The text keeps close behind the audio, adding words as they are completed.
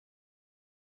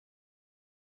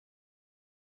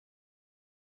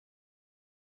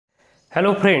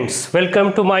Hello friends,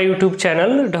 welcome to my YouTube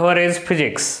channel Dhaware's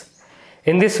Physics.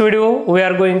 In this video we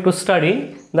are going to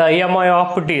study the EMI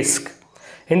of disk.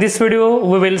 In this video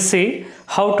we will see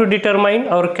how to determine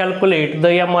or calculate the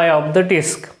EMI of the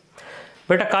disk.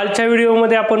 बेटा कालच्या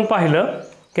व्हिडिओमध्ये आपण पाहिलं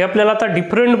की आपल्याला आता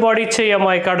different बॉडीचे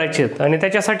EMI काढायचे आहेत आणि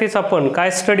त्याच्यासाठीच आपण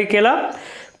काय स्टडी केला,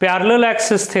 parallel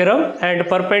axis theorem and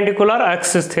perpendicular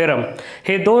axis theorem,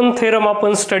 हे दोन थेरम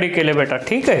आपण स्टडी केले बेटा.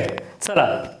 ठीक आहे,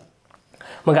 चला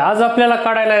मग आज आपल्याला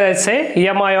काढायला जायचंय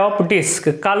EMI ऑफ डिस्क.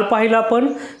 काल पाहिलं आपण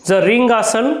जर रिंग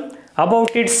असेल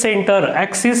about its centre,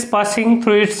 axis passing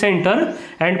through its centre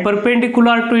and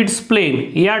perpendicular to it's plain,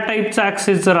 या टाईपचा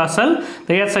ॲक्सिस जर असेल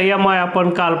तर याचा EMI आपण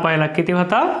काल पाहिला किती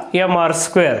होता,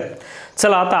 mr².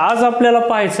 चला आता आज आपल्याला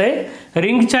पाहायचंय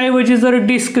रिंगच्या ऐवजी जर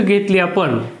डिस्क घेतली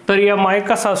आपण तर EMI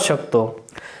कसा असू शकतो.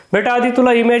 बेटा आधी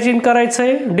तुला इमॅजिन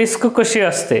करायचंय डिस्क कशी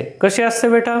असते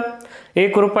बेटा.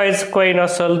 1 रुपयाचं कॉइन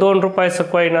असेल, 2 रुपयाचं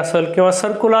कॉइन असेल किंवा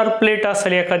सर्क्युलर प्लेट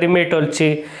असेल एखादी मेटलची,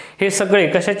 हे सगळे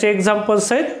कशाचे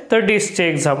एक्झाम्पल्स आहेत तर डिस्कचे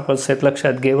एक्झाम्पल्स आहेत,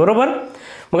 लक्षात घे. बरोबर.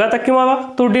 मग आता किंवा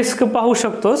तू डिस्क पाहू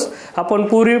शकतोस, आपण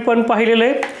पूर्वी पण पाहिलेलं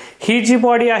आहे. ही जी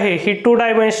बॉडी आहे ही 2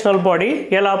 डायमेन्शनल बॉडी,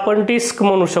 याला आपण डिस्क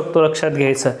म्हणू शकतो, लक्षात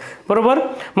घ्यायचं. बरोबर.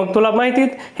 मग तुला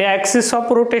माहितीत हे ॲक्सिस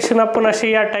ऑफ रोटेशन आपण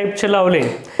असे या टाईपचे लावले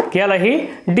की याला ही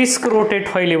डिस्क रोटेट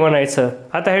व्हायली म्हणायचं.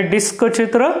 आता हे डिस्क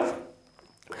चित्र,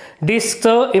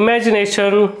 डिस्कचं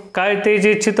इमॅजिनेशन काय, ते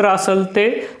जे चित्र असेल ते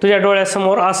तुझ्या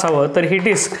डोळ्यासमोर असावं, तर ही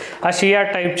डिस्क अशी या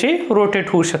टाईपची रोटेट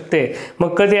होऊ शकते.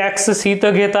 मग कधी ॲक्सिस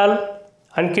इथं घेताल,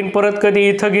 आणखीन परत कधी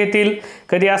इथं घेतील,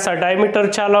 कधी असा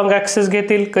डायमीटरच्या लॉंग ॲक्सिस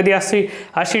घेतील, कधी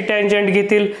अशी टँजंट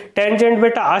घेतील. टँजंट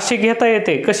बेटा अशी घेता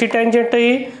येते, कशी tangent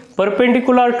he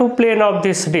perpendicular to plain of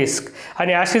this disk,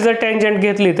 आणि अशी जर टँजंट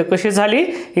घेतली तर कशी झाली,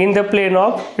 in the plain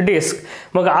of disk.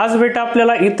 मग आज बेटा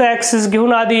आपल्याला इथं ॲक्सिस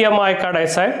घेऊन आधी EMI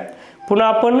काढायचा आहे, पुन्हा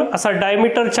आपण असा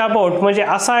डायमीटरच्या अबाउट म्हणजे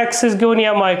असा ॲक्सिस घेऊन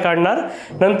EMI काढणार,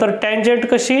 नंतर टँजंट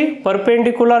कशी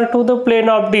perpendicular to the plain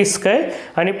of disk आहे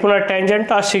आणि पुन्हा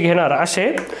टँजंट अशी घेणार. असे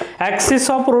ॲक्सिस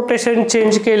ऑफ रोटेशन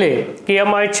चेंज केले की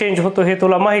EMI चेंज होतो, हे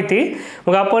तुला माहिती.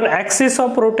 मग आपण ॲक्सिस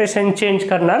ऑफ रोटेशन चेंज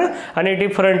करणार आणि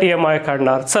डिफरंट EMI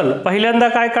काढणार. चल पहिल्यांदा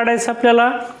काय काढायचं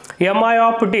आपल्याला, EMI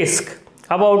of disk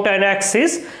about an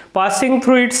axis passing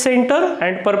through its center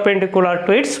and perpendicular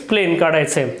to its plane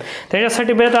काढायचे.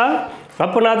 त्याच्यासाठी बेटा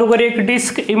आपण अगोदर एक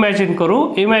डिस्क इमॅजिन करू.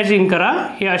 इमॅजिन करा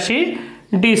ही अशी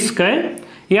डिस्क आहे,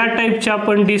 या टाईपची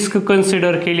आपण डिस्क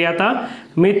कन्सिडर केली. आता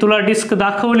मी तुला डिस्क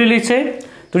दाखवलेलीच आहे,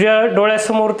 तुझ्या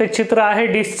डोळ्यासमोर ते चित्र आहे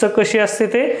डिस्कचं कशी असते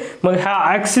ते. मग हा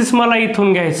ॲक्सिस मला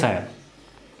इथून घ्यायचा आहे,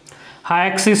 हा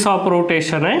ॲक्सिस ऑफ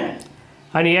रोटेशन आहे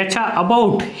आणि याच्या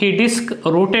अबाउट ही डिस्क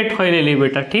रोटेट व्हायलेली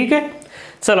बेटा. ठीक आहे.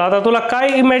 चला आता तुला काय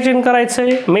इमॅजिन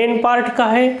करायचंय, मेन पार्ट काय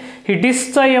आहे, ही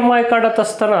डिस्कचा EMI काढत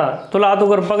असताना तुला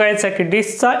अगोदर बघायचं आहे की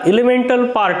डिस्कचा एलिमेंटल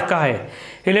पार्ट काय आहे.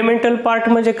 एलिमेंटल पार्ट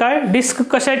म्हणजे काय, डिस्क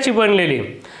कशाची बनलेली.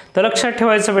 तर लक्षात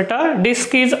ठेवायचं बेटा,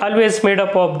 disk is always made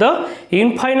up of the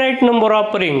infinite number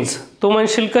of rings. तू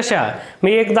म्हणशील कशा,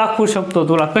 मी एक दाखवू शकतो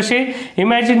तुला कसे.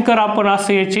 इमॅजिन कर आपण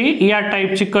असं याची या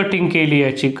टाईपची कटिंग केली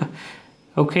याची.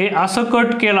 ओके, असं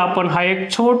कट केला आपण, हा एक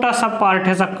छोटासा पार्ट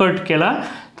ह्याचा कट केला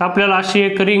तर आपल्याला अशी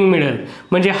एक रिंग मिळेल.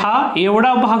 म्हणजे हा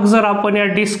एवढा भाग जर आपण या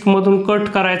डिस्कमधून कट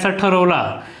करायचा ठरवला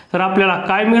तर आपल्याला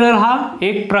काय मिळेल, हा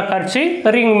एक प्रकारची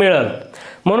रिंग मिळेल.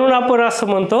 म्हणून आपण असं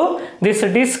म्हणतो दिस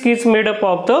disk is made up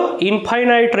of the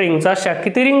infinite rings. अशा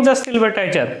किती रिंग्स असतील बेटा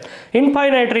याच्यात,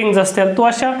 इनफायनाईट रिंग्स असतील. तू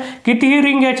अशा कितीही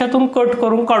रिंग याच्यातून कट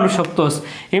करून काढू शकतोस.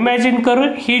 इमॅजिन कर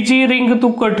ही जी रिंग तू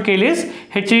कट केलीस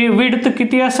ह्याची विड्थ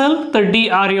किती असेल तर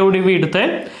dr एवढी विड्थ आहे.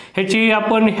 ह्याची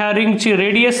आपण ह्या रिंगची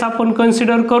रेडियस आपण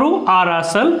कन्सिडर करू r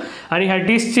असेल आणि ह्या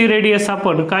डिस्कची रेडियस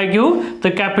आपण काय घेऊ तर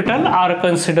कॅपिटल R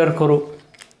कन्सिडर करू.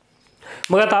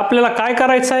 मग आता आपल्याला काय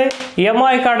करायचं आहे,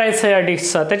 EMI काढायचं आहे या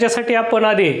डिस्कचा. त्याच्यासाठी आपण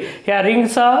आधी या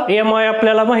रिंगचा EMI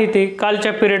आपल्याला माहिती,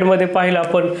 कालच्या पिरियडमध्ये पाहिलं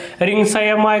आपण. रिंगचा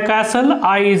EMI काय असेल,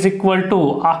 I इज इक्वल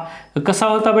टू कसा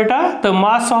होता बेटा तर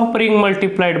mass of ring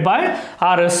multiplied by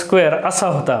r² असा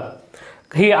होता.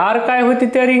 ही R काय होती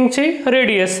त्या रिंगची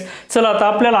रेडियस. चला आता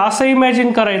आपल्याला असं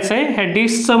इमॅजिन करायचं आहे, ह्या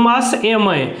डिस्कचं मास M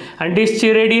आहे आणि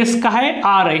डिस्कची रेडियस काय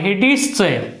R आहे, हे डिस्कचं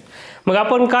आहे. मग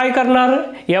आपण काय करणार,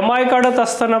 EMI काढत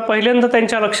असताना पहिल्यांदा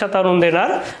त्यांच्या लक्षात आणून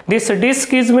देणार दिस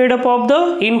disk is made up of the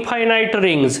infinite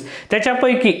rings.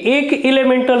 त्याच्यापैकी एक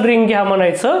इलेमेंटल रिंग घ्या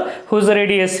म्हणायचं हुज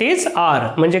रेडियस इज R.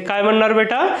 म्हणजे काय म्हणणार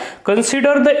बेटा,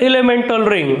 consider the elemental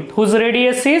ring whose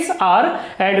radius is R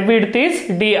and width is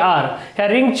dr. ह्या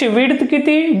रिंगची विड्थ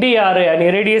किती dr आहे आणि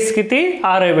रेडियस किती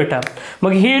R आहे बेटा.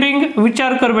 मग ही रिंग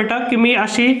विचार कर बेटा की मी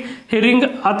अशी ही रिंग,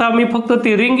 आता मी फक्त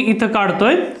ती रिंग इथं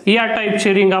काढतोय, या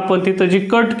टाईपची रिंग आपण तिथं जी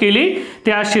कट केली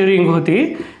ती अशी रिंग होती.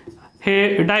 हे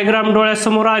डायग्राम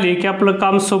डोळ्यासमोर आली की आपलं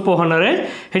काम सोपं होणार आहे.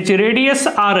 ह्याची रेडियस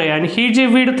r आहे आणि ही जी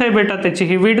विड्थ आहे बेटा त्याची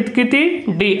ही विड्थ किती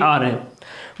dr आहे.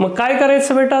 मग काय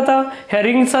करायचं बेटा आता ह्या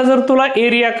रिंगचा जर तुला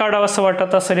एरिया काढावासा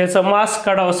वाटत असेल, याचं मास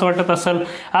काढावासा वाटत असेल,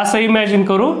 असं इमॅजिन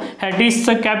करू ह्या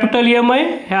डिस्कचं कॅपिटल एम आहे,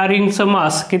 ह्या रिंगचं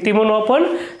मास किती म्हणू आपण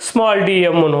स्मॉल डी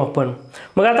एम म्हणू आपण.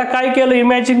 मग आता काय केलं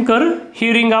इमॅजिन कर,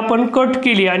 ही रिंग आपण कट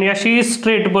केली आणि अशी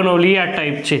स्ट्रेट बनवली या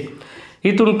टाईपची,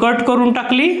 इथून कट करून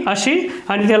टाकली अशी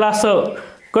आणि त्याला असं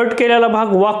कट केलेला भाग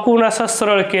वाकून असा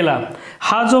सरळ केला.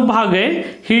 हा जो भाग आहे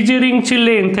ही जी रिंगची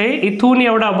लेंथ आहे इथून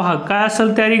एवढा भाग काय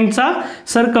असेल त्या रिंगचा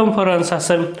सर्कम्फरन्स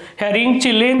असेल. ह्या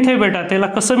रिंगची लेंथ आहे बेटा त्याला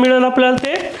कसं मिळेल आपल्याला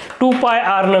ते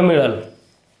 2πr न मिळेल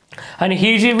आणि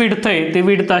ही जी विड्थ आहे ती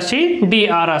विड्थ अशी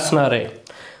dr असणार आहे.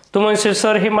 तू म्हणशील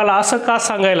सर हे मला असं का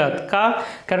सांगायलात का,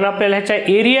 कारण आपल्याला ह्याच्या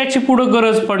एरियाची पुढे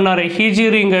गरज पडणार आहे. ही जी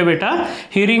रिंग आहे बेटा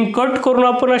ही रिंग कट करून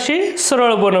आपण अशी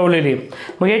सरळ बनवलेली,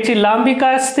 मग याची लांबी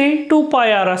काय असते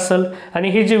 2πr असेल आणि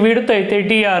ही जी विड्थ आहे ते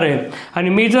dr आहे. आणि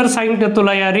मी जर सांगितलं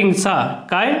तुला या रिंगचा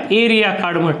काय एरिया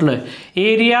काढ म्हटलं,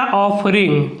 एरिया ऑफ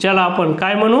रिंग ज्याला आपण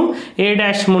काय म्हणू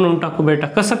a' म्हणून टाकू बेटा.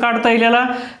 कसं काढता येईल याला,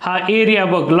 हा एरिया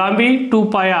बघ लांबी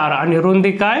 2πr आणि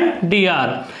रुंदी काय dr,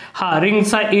 हा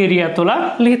रिंगचा एरिया तुला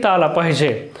लिहिता आला पाहिजे.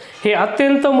 हे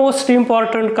अत्यंत मोस्ट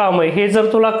इम्पॉर्टंट काम आहे, हे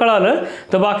जर तुला कळालं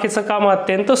तर बाकीचं काम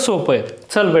अत्यंत सोपं आहे.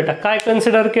 चल बेटा काय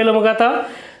कन्सिडर केलं मग आता,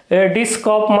 disk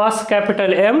of mass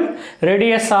capital M,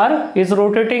 radius r is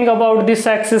rotating about this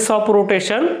axis of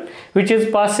rotation which is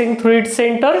passing through its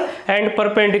center and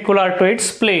perpendicular to its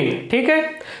plane. ठीक आहे.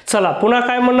 चला पुन्हा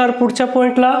काय म्हणणार पुढच्या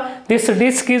पॉइंटला, this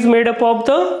disk is made up of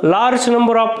the large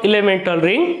number of elemental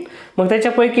ring. मग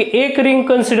त्याच्यापैकी एक रिंग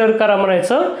कन्सिडर करा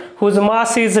म्हणायचं whose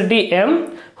mass is dm,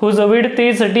 whose width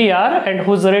is dr and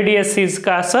whose radius is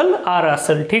काय असेल r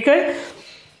असेल. ठीक आहे.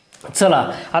 चला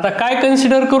आता काय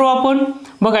कन्सिडर करू आपण,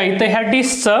 बघा इथं ह्या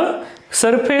डिस्कचं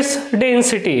surface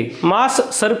density mass,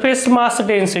 surface mass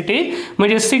density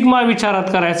म्हणजे सिग्मा विचारात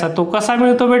करायचा. तो कसा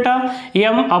मिळतो बेटा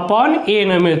m/a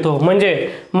न मिळतो, म्हणजे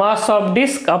mass of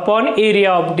disk upon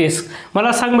area of disk.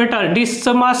 मला सांग बेटा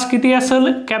डिस्कचं मास किती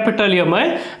असेल कॅपिटल एम आहे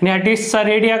आणि ह्या डिस्कचा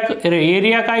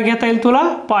एरिया काय घेता येईल तुला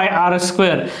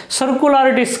πr². सर्क्युलर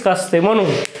डिस्क असते म्हणून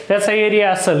त्याचा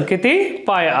एरिया असेल किती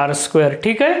πr².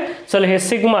 ठीक आहे. चल हे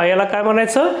सिग्मा याला काय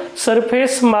म्हणायचं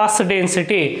सरफेस मास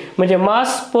डेन्सिटी म्हणजे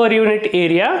मास per unit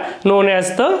area known as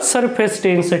the surface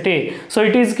density. So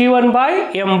it is given by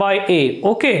m/a.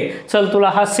 Okay. चल तुला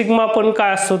हा सिग्मा पण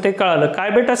काय असतो ते कळालं. काय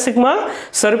बेटा सिग्मा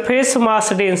सरफेस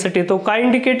मास डेन्सिटी, तो काय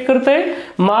इंडिकेट करते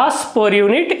मास पर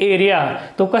युनिट एरिया.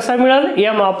 तो कसा मिळेल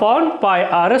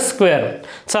m/πr².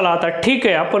 चला आता ठीक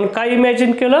आहे, आपण काय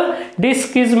इमॅजिन केलं,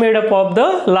 disk is made up of the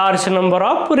large number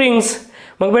of rings.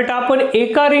 मग बेटा आपण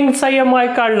एका रिंगचा mi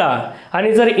काढला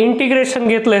आणि जर इंटिग्रेशन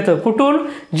घेतलं तर कुठून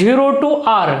 0 to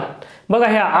r. बघा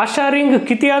ह्या अशा रिंग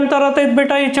किती अंतरात आहेत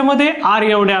बेटा याच्यामध्ये r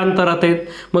एवढ्या अंतरात आहेत.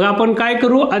 मग आपण काय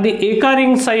करू आधी एका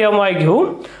रिंगचा mi घेऊ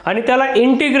आणि त्याला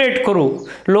इंटिग्रेट करू.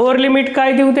 लोअर लिमिट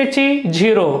काय देऊ त्याची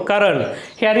 0, कारण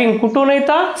ह्या रिंग कुठून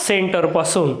येतात सेंटर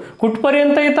पासून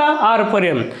कुठपर्यंत येतात r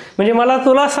पर्यंत. म्हणजे मला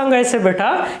तुला सांगायचं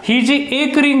बेटा ही जी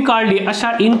एक रिंग काढली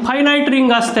अशा इनफायनाइट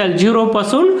रिंग असतील 0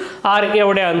 पासून r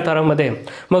एवढ्या अंतरामध्ये.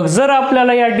 मग जर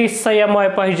आपल्याला या डिस्कचा mi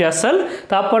पाहिजे असेल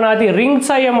तर आपण आधी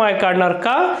रिंगचा mi काढणार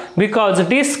का, because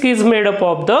disk is made up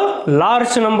of the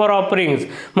large number of rings.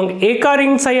 मग एका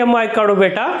रिंगचा mi काढू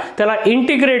बेटा, त्याला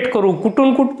इंटिग्रेट करू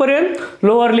कुठून कुठपर्यंत,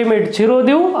 लोअर लिमिट 0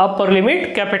 देऊ, अप्पर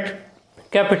लिमिट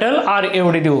कॅपिटल R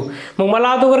एवढी देऊ. मग मला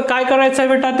अगोदर काय करायचं आहे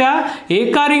बेटा त्या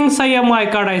एका रिंगचा mi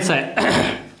काढायचा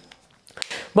आहे.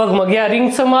 बघ मग या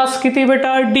रिंगचं मास किती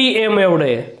बेटा dm एवढं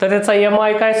आहे, तर त्याचा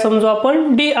mi काय समजू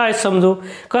आपण di समजू.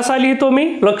 कसा लिहितो मी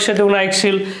लक्ष देऊन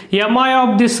ऐकशील, mi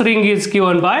of this ring is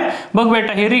given by, बघ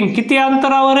बेटा ही रिंग किती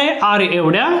अंतरावर आहे r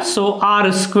एवढ्या, सो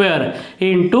r²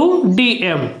 इंटू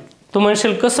dm. तू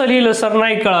म्हणशील कसं लिहिलं सर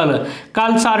नाही कळालं,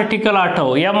 कालचं आर्टिकल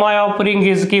आठव, mi of ring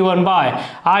is given by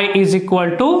I is equal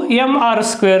to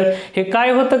mr². हे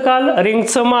काय होतं काल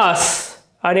रिंगचं मास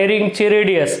आणि रिंगची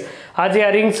रेडियस. आज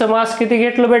या रिंगचं मास किती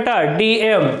घेतलं बेटा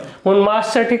dm, म्हणून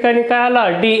मासच्या ठिकाणी काय आला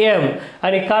dm.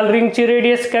 आणि काल रिंगची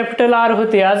रेडियस कॅपिटल R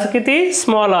होती, आज किती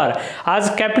स्मॉल r. आज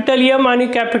कॅपिटल M आणि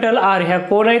कॅपिटल R ह्या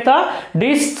कोण आहेत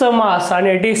डिस्कचं मास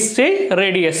आणि डिस्कची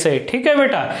रेडियस आहे. ठीक आहे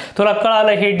बेटा, तुला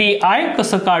कळालं हे di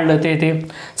कसं काढलं ते.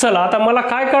 चला आता मला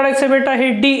काय काढायचं बेटा हे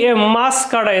dm मास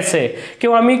काढायचंय,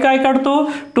 किंवा मी काय काढतो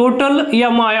total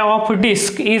mi of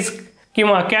disk is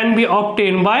किंवा can be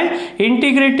obtain bye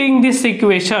integrating this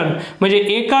equation, म्हणजे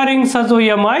एका रिंगचा जो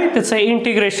एम आहे त्याचं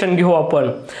इंटिग्रेशन घेऊ आपण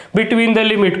बिटवीन द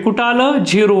लिमिट कुठं आलं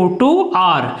 0 to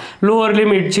r, lower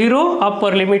limit 0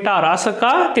 upper limit r. असं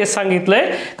का ते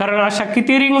सांगितलंय कारण अशा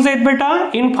किती रिंग्स आहेत बेटा,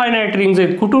 इनफायनाइट रिंग्स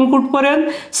आहेत. कुठून कुठपर्यंत,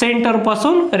 सेंटर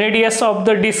पासून रेडियस ऑफ द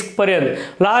डिस्क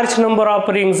पर्यंत large number of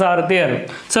rings R there.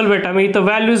 चल बेटा मी इथं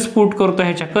व्हॅल्यूज पुट करतो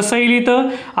ह्याच्या. कसं येईल इथं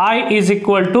I is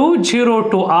equal to 0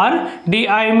 to r di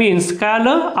means काय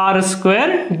आलं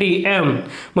r² dm.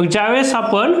 मग ज्यावेळेस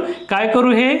आपण काय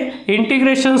करू, हे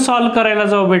इंटिग्रेशन सॉल्व करायला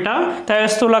जाऊ बेटा,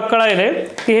 त्यावेळेस तुला कळायलंय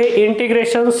की हे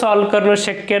इंटिग्रेशन सॉल्व करणं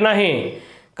शक्य नाही.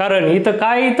 कारण इथं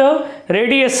काय, इथं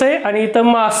रेडियस आहे आणि इथं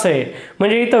मास आहे,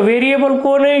 म्हणजे इथं व्हेरिएबल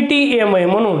कोण आहे, dm आहे.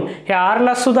 म्हणून ह्या r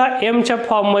ला सुद्धा m च्या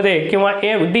फॉर्म मध्ये किंवा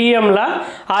dm ला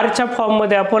r च्या फॉर्म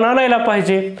मध्ये आपण आणायला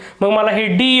पाहिजे. मग मला हे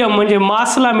dm म्हणजे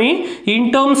मासला मी इन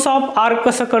टर्म्स ऑफ r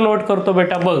कसं कन्वर्ट करतो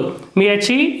बेटा बघ. मी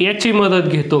याची मदत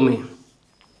घेतो. मी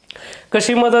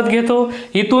कशी मदत घेतो,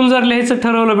 इथून जर लिहायचं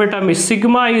ठरवलं बेटा मी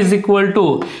सिग्मा इज इक्वल टू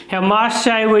ह्या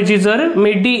मासच्या ऐवजी जर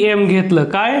मी dm घेतलं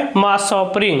काय, मास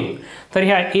ऑफ रिंग, तर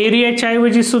ह्या एरियाच्या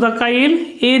ऐवजी सुद्धा काय येईल,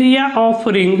 एरिया ऑफ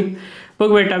रिंग. बघ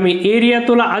बेटा मी एरिया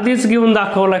तुला आधीच घेऊन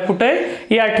दाखवला, कुठे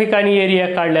या ठिकाणी एरिया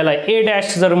काढलेला आहे a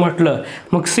डॅश जर म्हटलं.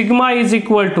 मग सिग्मा इज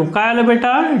इक्वल टू काय आलं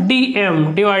बेटा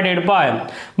dm डिवायडेड बाय,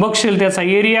 बघशील त्याचा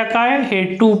एरिया काय, हे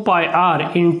 2πr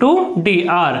इंटू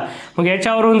dr. मग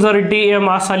याच्यावरून जर dm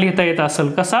असा लिहिता येत असेल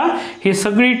कसा, ही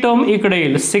सगळी टर्म इकडे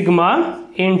येईल sigma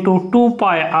into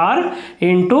 2πr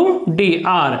into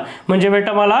dr. म्हणजे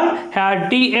बेटा मला ह्या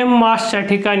dm मासच्या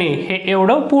ठिकाणी हे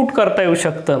एवढं पुट करता येऊ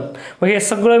शकतं. मग हे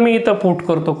सगळं मी इथं पुट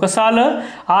करतो. कसं आलं,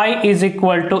 I is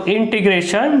equal to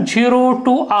integration 0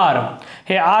 to r,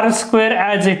 हे r²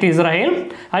 ॲज इट इज राहील.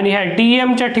 आणि ह्या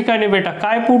dm च्या ठिकाणी बेटा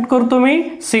काय पुट करतो मी,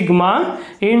 सिग्मा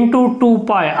इंटू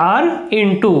 2πr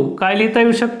इंटू काय लिहिता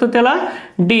येऊ शकतं त्याला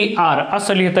dr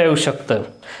असं लिहिता येऊ शकतं.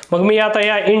 मग मी आता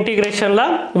या इंटिग्रेशनला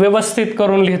व्यवस्थित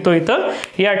करून लिहितो. इथं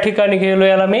या ठिकाणी गेलो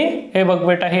याला मी, हे बघ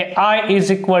बेटा हे I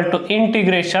is equal to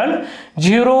integration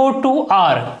 0 to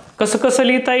r कसं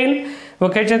लिहिता येईल.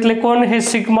 मग ह्याच्यातले कोण, हे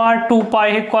सिग्मा 2π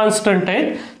हे कॉन्स्टंट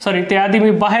आहेत, सॉरी ते आधी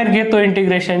मी बाहेर घेतो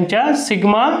इंटिग्रेशनच्या,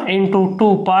 sigma into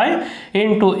 2π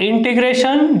into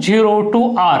integration 0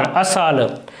 to r असं आलं.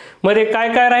 मध्ये काय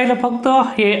काय राहिलं फक्त,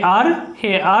 हे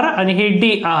r आणि हे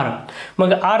dr.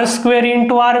 मग r²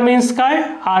 इंटू r मीन्स काय,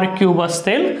 r³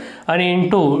 असतील आणि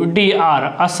इंटू dr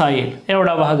असा येईल,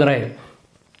 एवढा भाग राहील.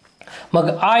 मग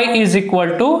I इज इक्वल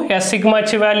टू या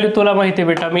सिग्माची व्हॅल्यू तुला माहिती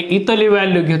बेटा, मी इथली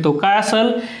व्हॅल्यू घेतो काय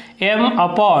असेल,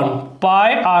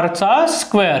 m/πr²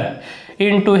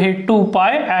 इंटू हे 2π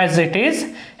ॲज इट इज.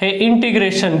 हे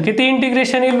इंटिग्रेशन किती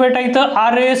इंटिग्रेशन येईल बेटा इथं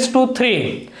r⁴.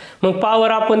 मग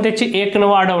पॉवर आपण त्याची 1 न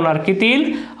वाढवणार, किती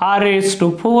येईल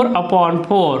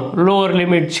r⁴/4, lower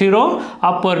limit 0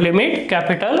 upper limit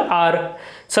capital R.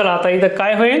 चला आता इथं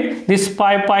काय होईल, दिस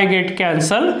पाय गेट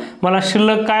कॅन्सल, मला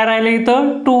शिल्लक काय राहिलं इथं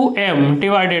 2m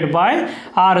divided by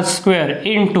r²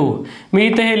 into, मी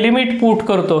इथं हे लिमिट पुट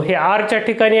करतो, हे r च्या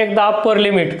ठिकाणी एकदा अप्पर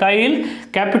लिमिट काय येईल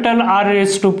कॅपिटल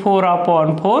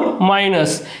r⁴/4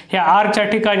 मायनस ह्या r च्या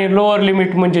ठिकाणी लोअर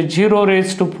लिमिट म्हणजे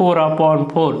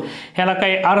 0⁴/4. ह्याला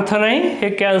काही अर्थ नाही, हे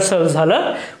कॅन्सल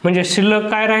झालं. म्हणजे शिल्लक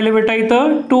काय राहिले बेटा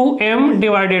इथं 2m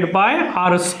divided by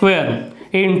r²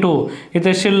 into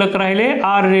इथे शिल्लक राहिले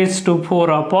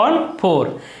r⁴/4.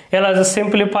 याला जर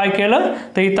सिम्प्लिफाय केलं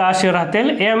तर इथं असे राहतील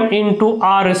m into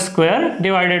r²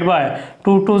 divided by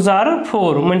 2 2s are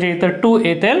 4 म्हणजे इथं 2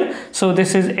 येतील. So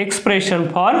this is expression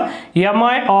for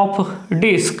mi of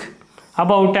disk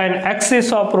about an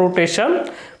axis of rotation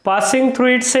passing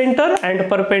through its center and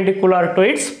perpendicular to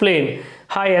its plane.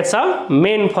 हा याचा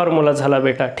मेन फॉर्म्युला झाला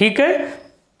बेटा. ठीक आहे,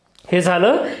 हे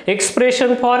झालं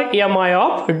expression for mi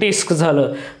of disk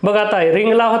झालं. बघ आता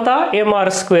रिंगला होता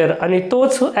mr² आणि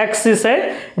तोच ॲक्सिस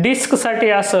आहे डिस्क साठी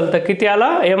असेल तर किती आला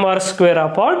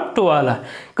mr²/2 आला.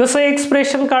 कसं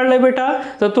एक्सप्रेशन काढलंय बेटा,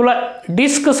 तर तुला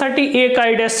डिस्क साठी एक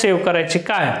आयडिया सेव्ह करायची.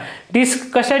 काय,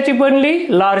 डिस्क कशाची बनली,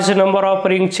 लार्ज नंबर ऑफ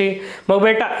रिंगची. मग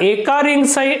बेटा एका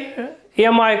रिंगचा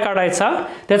mi काढायचा,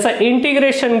 त्याचा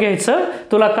इंटिग्रेशन घ्यायचं,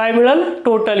 तुला काय मिळेल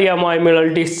टोटल mi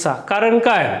मिळेल डिस्कचा. कारण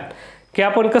काय की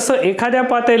आपण कसं एखाद्या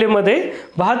पातेलीमध्ये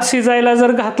भात शिजायला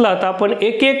जर घातला तर आपण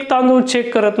एक एक तांदूळ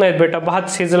चेक करत नाहीत बेटा भात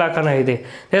शिजला का नाही ते.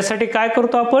 त्यासाठी काय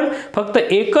करतो आपण फक्त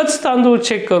एकच तांदूळ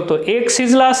चेक करतो, एक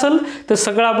शिजला असेल तर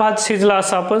सगळा भात शिजला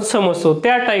असं आपण समजतो.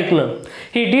 त्या टाईपनं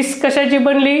ही डिस्क कशाची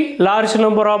बनली, लार्ज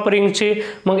नंबर ऑफ रिंगची.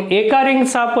 मग एका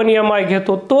रिंगचा आपण mi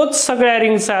घेतो, तोच सगळ्या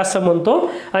रिंगचा असं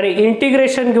म्हणतो आणि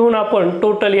इंटिग्रेशन घेऊन आपण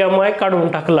टोटल mi काढून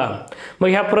टाकला. मग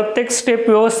ह्या प्रत्येक स्टेप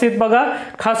व्यवस्थित बघा,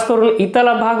 खास करून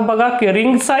इथला भाग बघा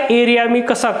रिंगचा एरिया मी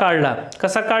कसा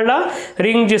काढला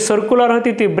रिंग जी सर्क्युलर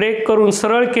होती ती ब्रेक करून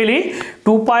सरळ केली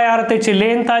 2πr त्याची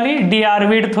लेंथ आली dr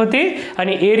विड्थ होती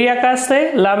आणि एरिया काय असते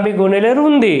लांबी गुणिले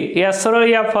रुंदी या सरळ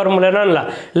या फॉर्म्युल्याने आणला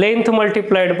length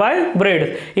multiplied by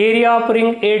breadth area of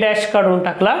ring a dash काढून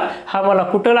टाकला हा मला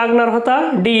कुठे लागणार होता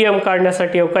dm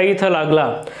काढण्यासाठी का इथं लागला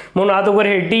म्हणून अगोदर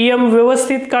हे dm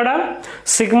व्यवस्थित काढा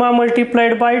sigma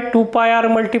multiplied by 2πr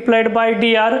multiplied by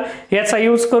dr याचा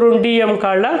यूज करून dm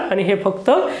काढला आणि हे फक्त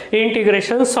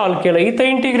इंटिग्रेशन सॉल्व केलं इथं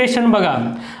इंटिग्रेशन बघा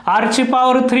r ची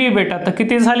पॉवर 3 बेटा तर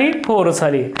किती झाली 4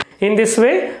 झाली इन दिस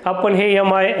वे आपण हे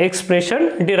mi एक्सप्रेशन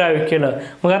डिराइव्ह केलं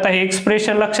मग आता हे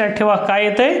एक्सप्रेशन लक्षात ठेवा काय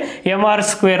येतंय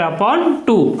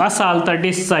mr²/2 असा आलता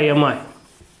डिस्कचा mi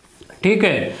ठीक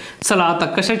आहे चला आता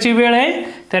कशाची वेळ आहे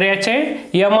तर याचे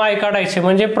mi काढायचे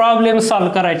म्हणजे प्रॉब्लेम सॉल्व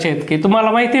करायचे आहेत की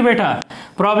तुम्हाला माहिती बेटा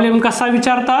प्रॉब्लेम कसा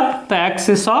विचारतात तर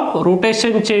ऍक्सिस ऑफ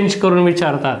रोटेशन चेंज करून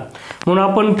विचारतात म्हणून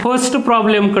आपण फर्स्ट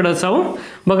प्रॉब्लेम कडे जाऊ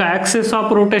बघा ऍक्सिस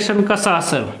ऑफ रोटेशन कसा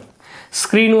असेल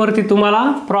स्क्रीन वरती तुम्हाला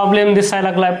प्रॉब्लेम दिसायला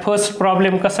लागलाय फर्स्ट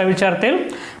प्रॉब्लेम कसा विचारतील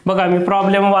बघा मी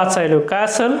प्रॉब्लेम वाचायलो काय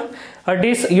असेल a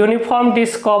uniform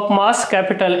disk of mass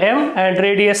capital M and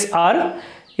radius r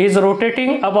is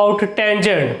rotating about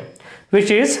tangent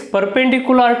which is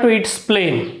perpendicular to its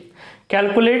plane.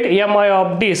 Calculate mi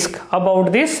of disk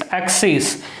about this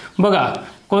axis. बघा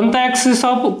कोणता axis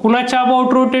of कुणाच्या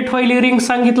about rotate व्हायली ring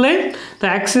सांगितलंय तर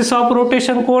axis of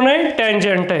rotation कोण आहे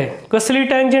tangent आहे कसली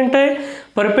tangent आहे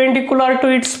परपेंडिक्युलर टू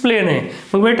इट्स प्लेन आहे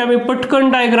मग बेटा मी पटकन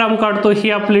डायग्राम काढतो ही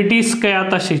आपली डिस्क आहे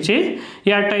आताशीची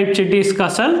या टाइपची डिस्क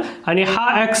असेल आणि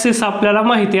हा ऍक्सिस आपल्याला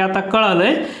माहिती आता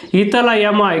कळालंय इथला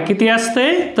mi किती असते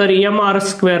तर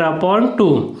mr²/2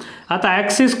 आता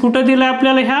ऍक्सिस कुठे दिलाय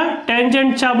आपल्याला ह्या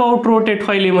टँजंटच्या अबाउट रोटेट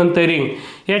व्हायली म्हणते रिंग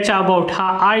याच्या अबाउट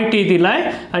हा it दिलाय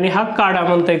आणि हा काढा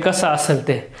म्हणते कसा असेल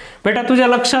ते बेटा तुझ्या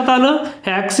लक्षात आलं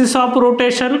हे ऍक्सिस ऑफ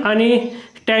रोटेशन आणि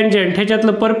टँजंट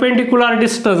ह्याच्यातलं परपेंडिक्युलर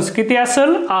डिस्टन्स किती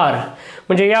असेल r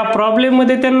म्हणजे या प्रॉब्लेम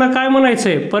मध्ये त्यांना काय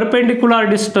म्हणायचंय perpendicular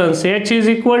distance h is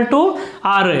equal to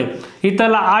r आहे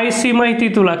इथला ic माहिती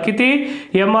तुला किती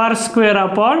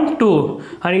mr²/2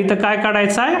 आणि इथं काय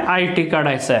काढायचं आहे it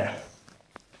काढायचं आहे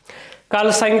काल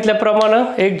सांगितल्याप्रमाणे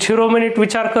एक 0 मिनिट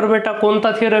विचार कर बेटा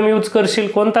कोणता थेरम यूज करशील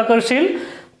कोणता करशील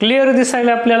क्लिअर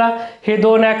दिसायला आपल्याला हे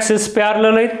दोन ऍक्सिस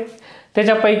पॅरलल आहेत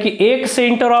त्याच्यापैकी एक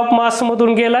सेंटर ऑफ मास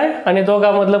मधून गेलाय आणि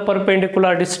दोघांमधलं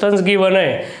परपेंडिक्युलर डिस्टन्स गिवन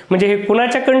आहे म्हणजे हे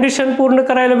कुणाच्या कंडिशन पूर्ण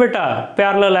करायला बेटा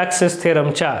पॅरलल ऍक्सिस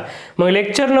थेरमच्या मग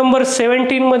लेक्चर नंबर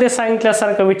 17 मध्ये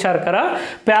सांगितल्यासारखा विचार करा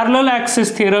पॅरलल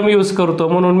ऍक्सिस थेरम यूज करतो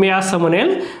म्हणून मी असं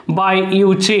म्हणेल बाय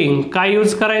यूजिंग काय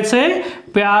यूज करायचंय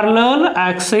पॅरलल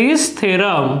ऍक्सिस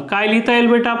थेरम काय लिहिता येईल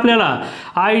बेटा आपल्याला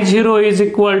I0 is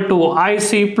equal to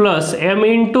IC plus M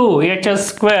into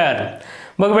h².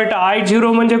 बघ बेटा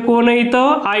I0 म्हणजे कोण आहे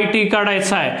इथं IT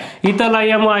काढायचा आहे इथला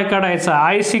mi काढायचा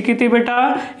IC किती बेटा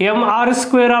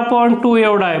mr²/2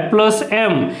 एवढा आहे प्लस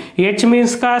m h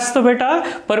मीन्स काय असतं बेटा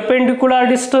perpendicular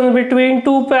distance between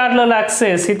two parallel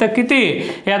axis इथं किती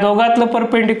या दोघातलं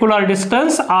परपेंडिक्युलर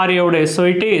डिस्टन्स r एवढे सो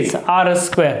इट इज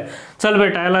r². चल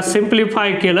बेटा याला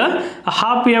सिंप्लिफाय केलं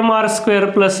half mr²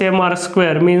 plus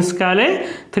mr² means काय आले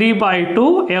 3/2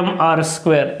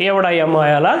 mr² एवढा mi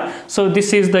आला so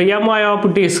this is the mi of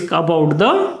disk about the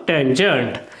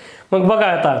tangent मग बघा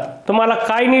आता तुम्हाला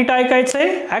काय नीट ऐकायचंय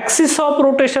ऍक्सिस ऑफ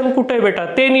रोटेशन कुठे बेटा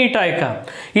ते नीट ऐका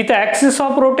इथे ऍक्सिस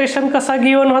ऑफ रोटेशन कसा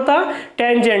गिवन होता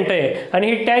टँजंट आहे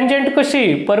आणि ही टँजंट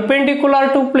कशी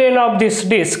perpendicular to plain of this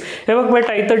disk हे बघ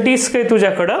बेटा इथं डिस्क आहे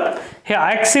तुझ्याकडं हे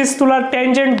ऍक्सिस तुला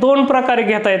टँजंट दोन प्रकारे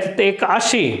घेता येतात एक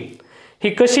अशी ही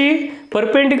कशी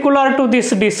परपेंडिक्युलर टू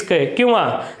दिस डिस्क आहे किंवा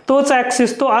तोच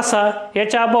ऍक्सिस तो असा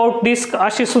याच्या अबाउट डिस्क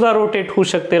अशी सुद्धा रोटेट होऊ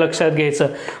शकते लक्षात घ्यायचं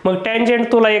मग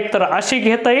टँजंट तुला एकतर अशी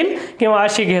घेता येईल किंवा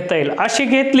अशी घेता येईल अशी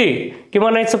घेतली की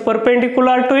म्हणायचं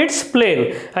परपेंडिक्युलर टू इट्स प्लेन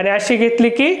आणि अशी घेतली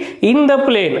की इन द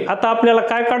प्लेन आता आपल्याला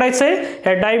काय काढायचंय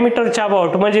या डायमीटरच्या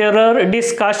अबाउट म्हणजे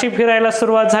डिस्क अशी फिरायला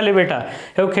सुरुवात झाली बेटा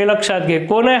हे लक्षात घे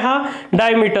कोण आहे हा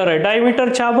डायमीटर आहे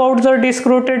डायमीटरच्या अबाउट जर डिस्क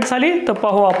रोटेट झाली तर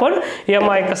पाहू आपण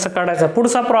mi कसं काढायचं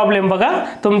पुढचा प्रॉब्लेम बघा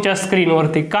तुमच्या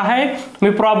स्क्रीनवरती काय मी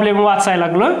प्रॉब्लेम वाचायला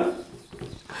लागलो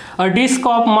अ disk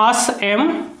of mass m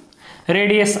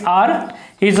radius r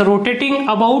is rotating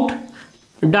about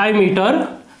diameter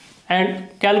and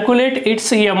calculate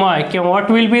its mi किंवा what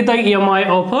will be the mi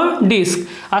of a disk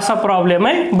असा प्रॉब्लेम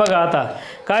आहे बघा आता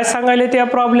काय सांगायले त्या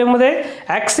प्रॉब्लेम मध्ये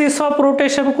ऍक्सिस ऑफ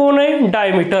रोटेशन कोण आहे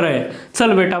डायमीटर आहे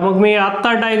चल बेटा मग मी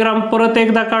आता डायग्राम परत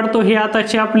एकदा काढतो ही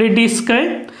आताची आपली डिस्क आहे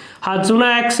हा जुना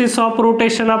ऍक्सिस ऑफ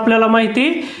रोटेशन आपल्याला माहिती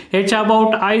याच्या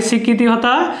अबाउट IC किती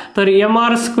होता तर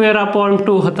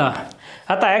mr²/2 होता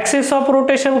आता ॲक्सिस ऑफ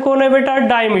रोटेशन कोण आहे बेटा?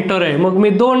 डायमीटर आहे. मग मी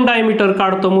 2 डायमीटर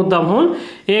काढतो मुद्दामहून.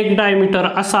 एक डायमीटर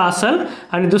असा असेल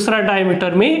आणि दुसरा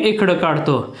डायमीटर मी इकडं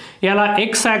काढतो. याला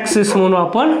एक्स ॲक्सिस म्हणू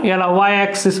आपण, याला वाय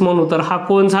ॲक्सिस म्हणू. तर हा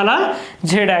कोण झाला?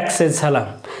 झेड ॲक्सिस झाला.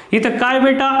 इथं काय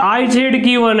बेटा? आय झेड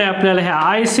गिवन आहे आपल्याला. ह्या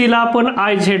आय सी ला आपण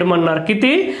आय झेड म्हणणार.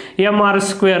 किती?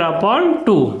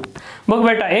 mr²/2. मग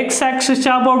बेटा एक्स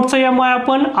ॲक्सिसच्या अबाउटचा एम आय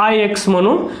आपण आय एक्स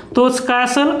म्हणू. तोच काय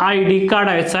असेल? आय डी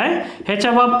काढायचा आहे.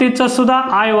 ह्याच्या बाबतीतचा सुद्धा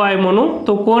आय वाय म्हणू.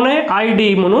 तो कोण आहे? आय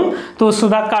डी म्हणू. तो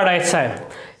सुद्धा काढायचा आहे.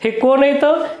 हे कोण आहे?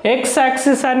 तर एक्स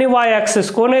ॲक्सिस आणि वाय ॲक्सिस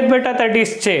कोण आहेत बेटा? त्या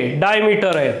डिस्कचे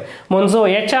डायमीटर आहेत.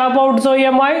 म्हणजे याच्या अबाउट जो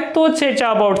एम आय तोच याच्या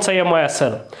अबाउटचा एम आय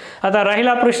असेल. आता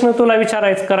राहिला प्रश्न तुला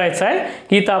करायचा आहे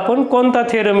की इथं आपण कोणता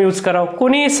थेरम यूज करावं.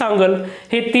 कोणीही सांगल.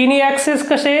 हे तिन्ही ॲक्सिस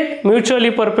कसे आहेत? म्युच्युअली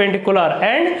परपेंडिक्युलर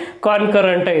अँड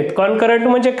कॉन्करंट आहेत. कॉन्करंट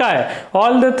म्हणजे काय?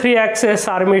 All the 3 axis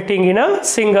R meeting in a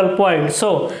single point.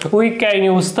 So we can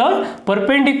use the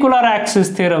perpendicular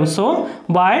axis theorem. So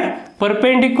bye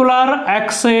perpendicular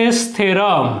axis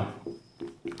theorem.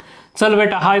 चल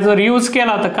बेटा हा जर यूज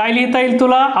केला तर काय लिहिता येईल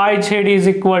तुला? I Z is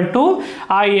equal to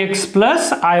I x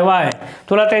plus I Y.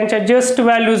 तुला त्यांच्या जस्ट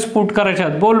व्हॅल्यूज पुट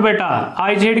करायच्यात. बोल बेटा.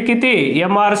 आय झेड किती?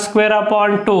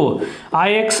 mr²/2.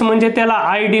 आय एक्स म्हणजे त्याला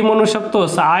आय डी म्हणू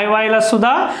शकतोस. आय वाय ला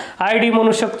सुद्धा आय डी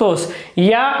म्हणू शकतोस.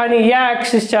 या आणि या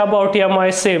ॲक्सिसच्या about M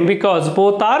I same because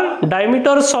both R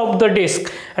diameters of the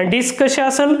disk. आणि डिस्क कशी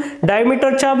असेल?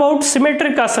 डायमीटरच्या अबाउट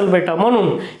सिमेट्रिक असेल बेटा.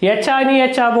 म्हणून याच्या आणि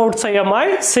याच्या अबाउटचा एम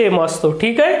आय सेम असतो.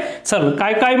 ठीक आहे. चल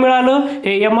काय काय मिळालं?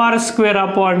 हे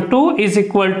mr²/2 इज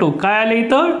इक्वल टू काय आलं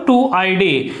इथं? 2id.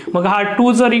 मग हा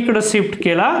 2 जर इकडे शिफ्ट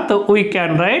केला तर we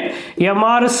can write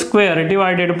mr²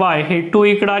 divided by हे 2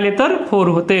 इकडे आले तर 4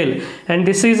 होतील. And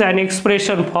this is an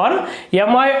expression for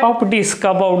M I of disk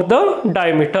about the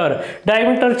diameter.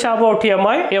 डायमीटरच्या about M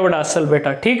I एवढा असेल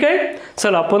बेटा. ठीक आहे.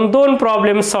 चल आपण 2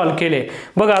 प्रॉब्लेम सॉल्व्ह केले.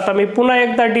 बघा आता मी पुन्हा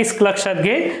एकदा डिस्क लक्षात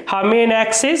घे. हा मेन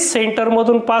ॲक्सिस सेंटर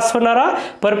मधून पास होणारा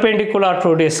परपेंडिक्युलर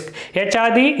टू डिस्क. याच्या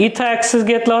आधी इथं ॲक्सिस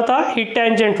घेतला होता. ही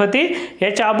टँजंट होती.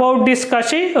 याच्या अबाउट डिस्क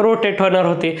अशी रोटेट होणार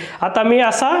होती. आता मी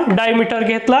असा डायमीटर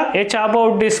घेतला. याच्या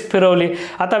अबाउट डिस्क फिरवली.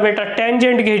 आता बेटा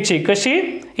टँजंट घ्यायची कशी?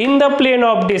 In the plain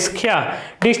of disk. ह्या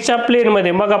डिस्कच्या प्लेन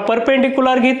मध्ये. मग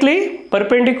परपेंडिक्युलर घेतली.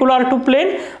 Perpendicular to plain.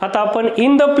 आता आपण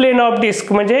in the plain of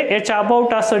disk म्हणजे याच्या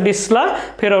अबाउट असं डिस्कला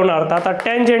फिरवणार. आता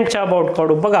टँजंटच्या अबाउट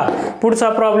काढू. बघा पुढचा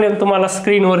प्रॉब्लेम तुम्हाला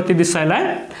स्क्रीनवरती दिसायला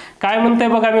आहे. काय म्हणतंय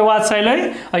बघा मी वाचायलंय.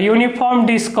 A uniform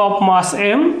disk of mass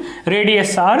m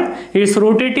radius r is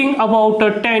rotating about a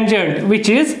tangent which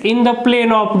is in the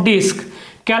plane of disk.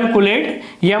 Calculate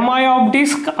mi of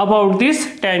disk about this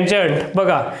tangent.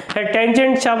 बघा या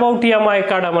टँजंटच्या अबाउट mi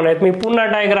काढा म्हणायत. मी पुन्हा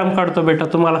डायग्राम काढतो बेटा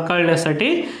तुम्हाला कळण्यासाठी.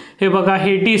 हे बघा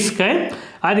हे डिस्क आहे.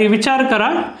 आधी विचार करा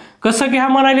कसं घ्या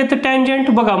म्हणाले तर टँजंट.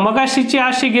 बघा मगाशीची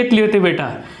अशी घेतली होती बेटा.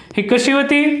 ही कशी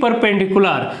होती?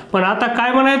 परपेंडिक्युलर. पण आता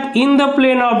काय म्हणायत? In the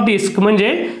plain of disk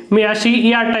म्हणजे मी अशी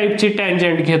या टाईपची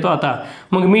टँजंट घेतो. आता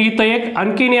मग मी इथं एक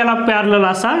आणखीन याला पॅरलल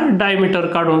असा डायमीटर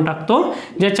काढून टाकतो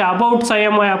ज्याच्या अबाउटचा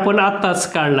एम आय आपण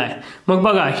आत्ताच काढलाय. मग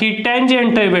बघा ही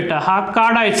टँजंट आहे बेटा. हा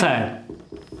काढायचा आहे.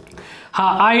 हा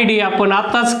आय डी आपण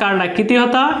आत्ताच काढला. किती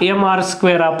होता?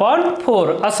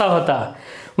 mr²/4 असा होता.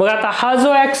 मग आता हा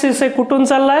जो ॲक्सिस आहे कुठून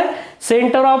चाललाय?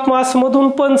 सेंटर ऑफ मास मधून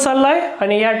पण चाललाय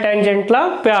आणि या टँजंटला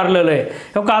पॅरलल आहे.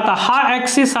 आता हा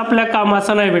ॲक्सिस आपल्या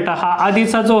कामाचा नाही बेटा. हा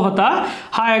आधीचा जो होता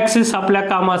हा ॲक्सिस आपल्या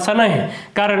कामाचा नाही.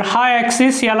 कारण हा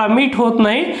ॲक्सिस याला मीट होत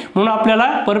नाही. म्हणून आपल्याला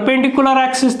परपेंडिक्युलर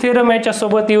ॲक्सिस थेरम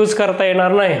याच्यासोबत यूज करता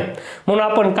येणार नाही. म्हणून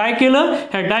आपण काय केलं?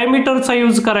 ह्या डायमीटरचा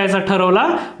यूज करायचा ठरवला.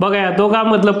 बघा या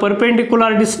दोघांमधलं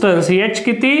परपेंडिक्युलर डिस्टन्स h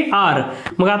किती? r.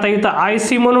 मग आता इथं आय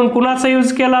सी म्हणून कुणाचा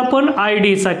यूज केला आपण? आय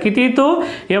डीचा. किती तो?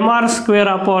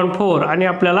 mr²/4 आणि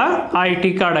आपल्याला आय टी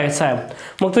काढायचा आहे.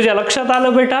 मग तुझ्या लक्षात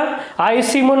आलं बेटा आय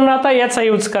सी म्हणून आता याचा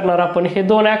यूज करणार आपण. हे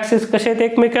 2 ॲक्सिस कसे आहेत?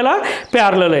 एकमेकाला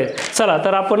पॅरलल आहेत. चला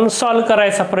तर आपण सॉल्व्ह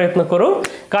करायचा प्रयत्न करू.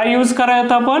 काय यूज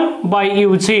करायचं आपण? By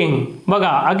using.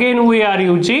 बघा again we R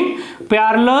using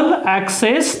parallel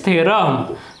axis theorem.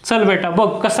 चल बेटा बघ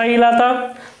कसा येईल आता.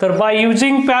 तर by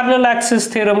using parallel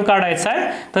axis theorem काढायचा आहे.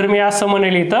 तर मी असं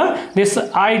म्हणेल इथं दिस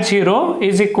I0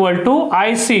 is equal to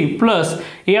IC plus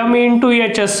m into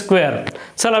h².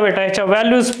 चला बेटा याच्या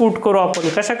व्हॅल्यूज पुट करू आपण.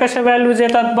 कशा कशा व्हॅल्यूज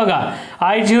येतात बघा.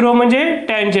 I0 म्हणजे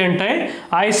टँजंट आहे.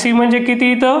 IC म्हणजे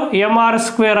किती इथं?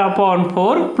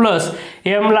 mr²/4 प्लस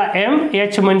m ला m,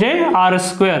 h म्हणजे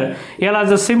r². याला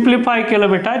जर सिम्प्लिफाय केलं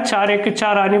बेटा 4 × 1 =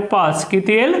 4 आणि 5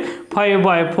 किती येईल?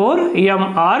 5/4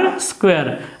 mr².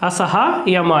 असा हा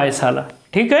mi झाला.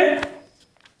 ठीक आहे.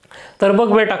 तर बघ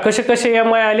बेटा कसे कसे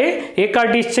एम आय आले, एका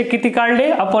डिस्कचे किती काढले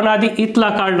आपण, आधी इथला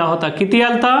काढला होता, किती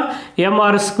आलता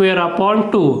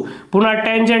mr²/2. पुन्हा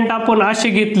टँजंट आपण अशी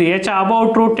घेतली, याच्या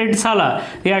अबाउट रोटेट झाला,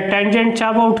 या टँजंटच्या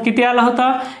अबाउट किती आला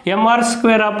होता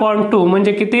mr²/2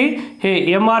 म्हणजे किती,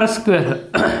 हे mr²,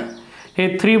 हे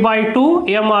 3/2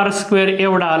 mr²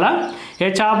 एवढा आला.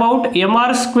 याच्या अबाउट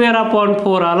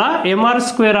mr²/4 आला,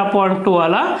 mr²/2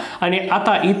 आला. आणि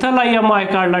आता इथला एम आय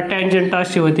काढला, टँजंट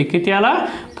अशी होती, किती आला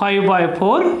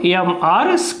 5/4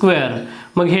 mr².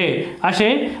 मग हे असे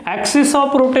ॲक्सिस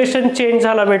ऑफ रोटेशन चेंज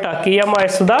झाला बेटा की एम आय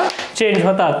सुद्धा चेंज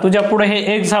होतात. तुझ्या पुढे हे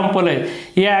एक्झाम्पल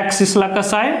आहे, या ॲक्सिसला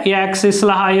कसा आहे, या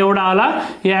ॲक्सिसला हा एवढा आला,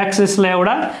 या ॲक्सिसला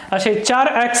एवढा, असे 4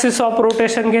 ॲक्सिस ऑफ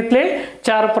रोटेशन घेतले,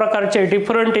 4 प्रकारचे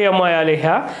डिफरंट एम आय आले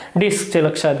ह्या डिस्कचे,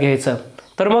 लक्षात घ्यायचं.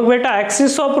 तर मग बेटा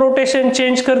ॲक्सिस ऑफ रोटेशन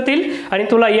चेंज करतील आणि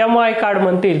तुला एम आय काढ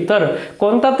म्हणतील, तर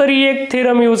कोणता तरी एक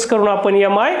थेरम यूज करून आपण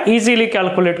एम आय इझिली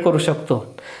कॅल्क्युलेट करू शकतो.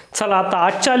 चला आता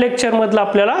आजच्या लेक्चर मधला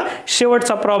आपल्याला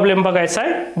शेवटचा प्रॉब्लेम बघायचा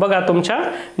आहे. बघा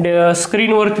तुमच्या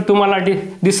स्क्रीनवरती तुम्हाला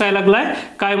दिसायला लागलाय,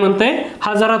 काय म्हणतंय,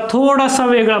 हा जरा थोडासा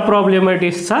वेगळा प्रॉब्लेम आहे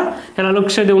डिस्कचा, याला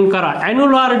लक्ष देऊन करा.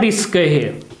 ॲन्युलर डिस्क आहे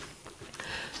हे.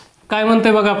 काय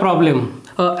म्हणतंय बघा problem,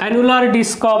 annular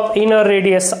disk of inner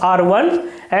radius r1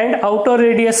 and outer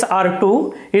radius r2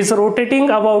 is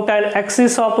rotating about an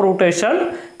axis of rotation,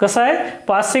 कसा आहे,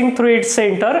 passing through its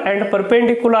center and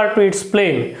perpendicular to its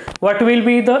plane. What will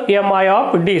be the mi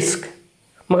of disk?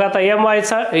 मग आता M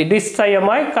आयचा, डिस्कचा M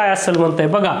I काय असेल म्हणतंय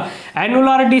बघा.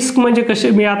 ॲन्युलर disk म्हणजे कसे,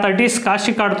 मी आता डिस्क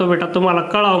अशी काढतो बेटा तुम्हाला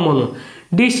कळावं म्हणून.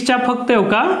 डिस्कच्या फक्त हो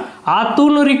का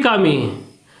आतून रिकामी,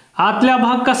 आतल्या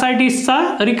भाग कसा आहे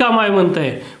डिस्कचा, रिकामा आहे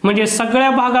म्हणतंय, म्हणजे सगळ्या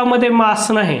भागामध्ये मास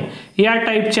नाही, या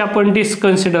टाईपची आपण डिस्क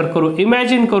कन्सिडर करू.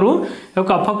 इमॅजिन करू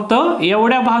का फक्त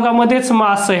एवढ्या भागामध्येच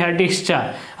मास आहे ह्या डिस्कच्या.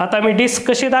 आता मी डिस्क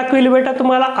कशी दाखविली बेटा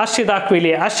तुम्हाला, अशी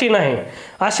दाखविली, अशी नाही,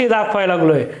 अशी दाखवायला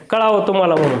लागलोय, कळावं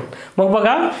तुम्हाला म्हणून. मग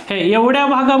बघा हे एवढ्या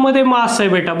भागामध्ये मास आहे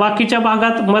बेटा, बाकीच्या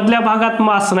भागात, मधल्या भागात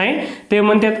मास नाही, ते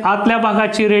म्हणतात आतल्या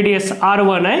भागाची रेडियस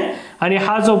r1 आहे आणि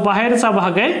हा जो बाहेरचा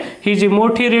भाग आहे, ही जी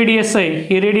मोठी रेडियस आहे,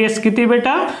 ही रेडियस किती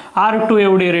बेटा r2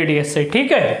 एवढी रेडियस आहे,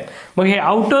 ठीक आहे. मग हे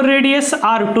आउटर रेडियस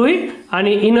r2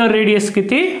 आणि इनर रेडियस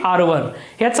किती r1,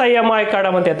 याचा एम आय काढा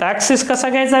म्हणतात. ॲक्सिस कसा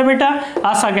घ्यायचा आहे बेटा,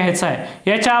 असा घ्यायचा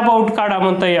आहे, याच्या अबाउट काढा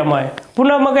म्हणतं एम आय.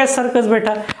 पुन्हा मगासारखंच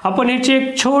बेटा, आपण याची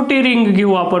एक छोटी रिंग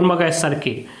घेऊ आपण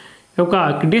मगासारखी, हो का,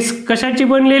 डिस्क कशाची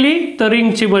बनलेली, तर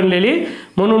रिंगची बनलेली,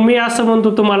 म्हणून मी असं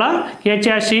म्हणतो तुम्हाला, याची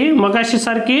अशी मगाशी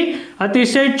सारखी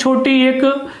अतिशय छोटी एक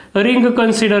रिंग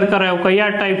कन्सिडर करा, हो का, या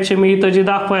टाईपचे मी इथं जे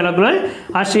दाखवायला लागलोय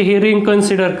अशी ही रिंग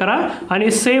कन्सिडर करा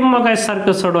आणि सेम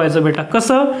मगासारखं सोडवायचं बेटा.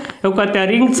 कसं, हो का, त्या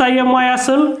रिंगचा एम आय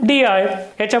असेल डी आय,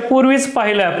 याच्या पूर्वीच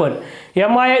पाहिलं आपण.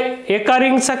 एम आय एका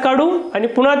रिंगचा काढू आणि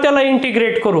पुन्हा त्याला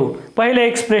इंटिग्रेट करू पहिल्या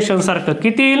एक्सप्रेशन सारखं,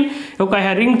 किती येईल, हो का,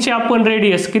 ह्या रिंगची आपण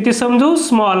रेडियस किती समजू,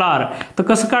 स्मॉल r, तर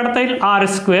कसं काढता येईल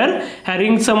r². ह्या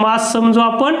रिंगचं मास समजू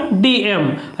आपण dm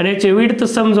आणि याचे विड्थ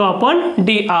समजू आपण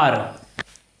dr.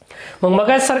 मग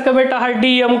मगासारखं बेटा हा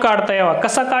dm काढता यावा,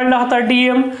 कसा काढला होता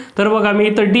dm, तर बघा मी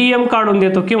इथं dm काढून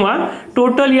देतो, किंवा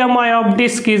total mi of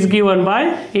disk is given by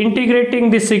integrating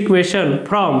this equation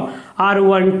from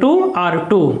r1 to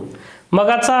r2.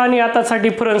 मगाचा आणि आताचा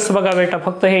डिफरन्स बघा बेटा,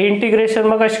 फक्त हे इंटिग्रेशन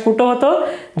मगाशी कुठं होतं,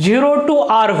 0 टू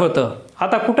r होतं,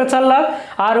 आता कुठं चालला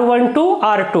r1 टू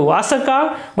r2. असं का,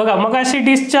 बघा मगाशी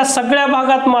डिस्कच्या सगळ्या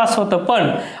भागात मास होतं, पण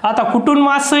आता कुठून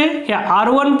मास आहे, या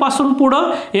r1 पासून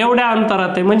पुढं एवढ्या अंतरात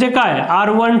आहे, म्हणजे काय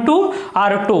r1 टू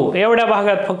r2 एवढ्या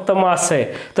भागात फक्त मास आहे,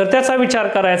 तर त्याचा विचार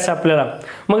करायचा आपल्याला.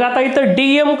 मग आता इथं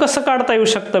dm कसं काढता येऊ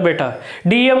शकतं बेटा,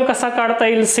 dm कसा काढता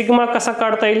येईल, सिग्मा कसा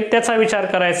काढता येईल, त्याचा विचार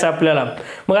करायचा आपल्याला.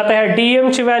 मग आता ह्या dm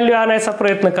ची व्हॅल्यू आणायचा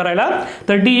प्रयत्न करायला,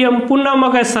 तर dm पुन्हा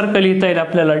मगासारखं लिहिता येईल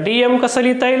आपल्याला. dm कसं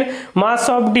लिहिता येईल, मास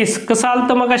ऑफ डिस्क कसं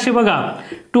आलतं मगाशी बघा,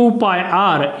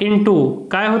 2πr इंटू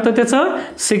काय होतं त्याचं,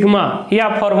 सिग्मा, या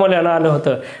फॉर्म्युल्यानं आलं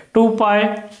होतं,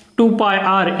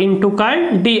 2πr इंटू काय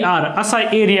dr, असा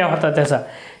एरिया होता त्याचा.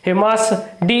 हे मास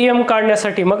dm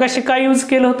काढण्यासाठी मगाशी काय यूज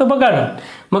केलं होतं बघा ना,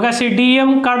 मगाशी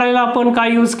dm काढायला आपण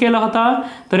काय यूज केला होता,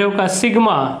 तर हे का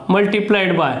सिग्मा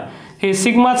मल्टिप्लाइड बाय, हे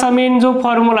सिग्माचा मेन जो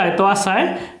फॉर्म्युला आहे तो असा आहे,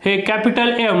 हे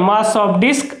capital M mass of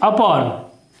disk upon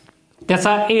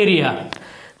त्याचा एरिया,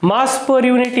 मास पर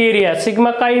युनिट एरिया.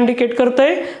 सिग्मा काय इंडिकेट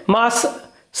करतंय, मास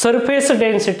surface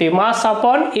density, mass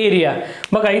upon area.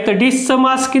 बघा इथं डिस्कचं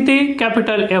मास किती,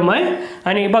 कॅपिटल M आहे,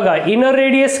 आणि बघा इनर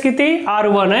रेडियस किती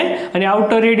r1 आहे आणि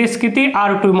आउटर रेडियस किती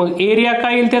r2. मग एरिया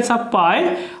काय येईल त्याचा पाय,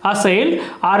 असं येईल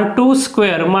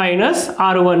r2² -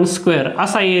 r1²,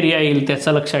 असा एरिया येईल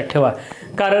त्याचा, लक्षात ठेवा.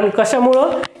 कारण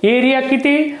कशामुळं, एरिया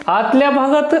किती, आतल्या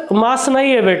भागात मास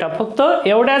नाही आहे बेटा, फक्त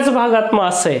एवढ्याच भागात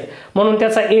मास आहे, म्हणून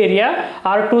त्याचा एरिया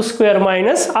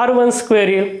r2² - r1²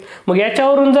 येईल. मग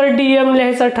याच्यावरून जर dm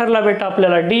लिहायचा ठरला बेटा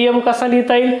आपल्याला, dm कसा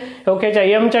लिहिता येईल, ओकेच्या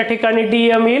m च्या ठिकाणी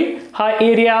dm येईल, हा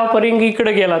एरिया परिंग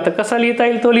इकडे गेला तर कसा लिहिता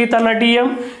येईल तो लिहिताना dm,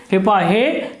 हे पहा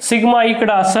हे सिग्मा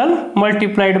इकडे असेल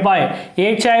मल्टिप्लाइड बाय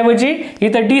याच्या ऐवजी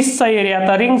इथं डिस्कचा एरिया,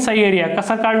 आता रिंगचा एरिया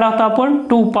कसा काढला होता आपण,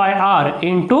 2πr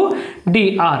 ×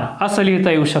 dr असं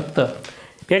लिहिता येऊ शकतं.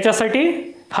 याच्यासाठी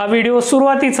हा व्हिडिओ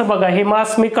सुरुवातीचं बघा, हे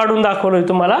मास मी काढून दाखवलोय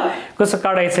तुम्हाला कसं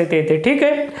काढायचं ते. ठीक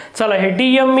आहे, चला हे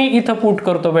dm मी इथं पुट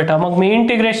करतो बेटा. मग मी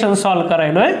इंटिग्रेशन सॉल्व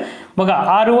करायलोय. बघा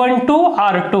r1 to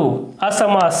r2 असं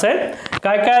मास आहे.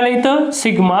 काय काय आलं इथं,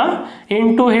 सिग्मा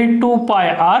इंटू हे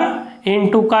 2πr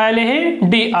इंटू काय आले हे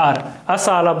dr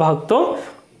असा आला भाग तो.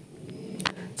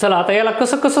 चला आता याला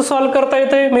कसं कसं सॉल्व करता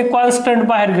येतंय, मी कॉन्स्टंट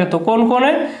बाहेर घेतो. कोण कोण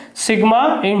आहे, सिग्मा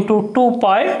इंटू 2π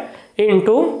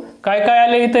इंटू काय काय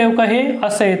आले इथं का, हे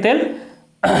असं येतील.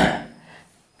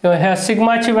 ह्या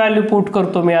सिग्माची व्हॅल्यू पुट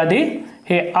करतो मी आधी,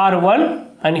 हे r1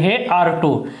 आणि हे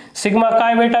r2. सिग्मा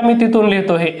काय बेटा मी तिथून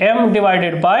लिहितो, हे m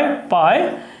divided by pi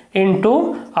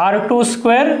into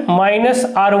r2² - r1²,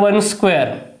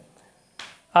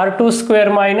 r2²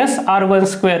 -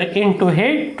 r1² into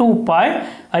हे 2π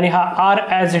आणि हा r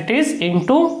as it is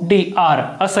into dr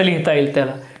असं लिहिता येईल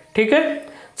त्याला. ठीक आहे,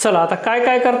 चला आता काय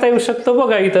काय करता येऊ शकतं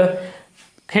बघा. इथं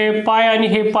हे पाय आणि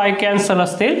हे पाय कॅन्सल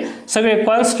असतील, सगळे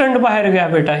कॉन्स्टंट बाहेर घ्या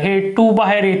बेटा. हे 2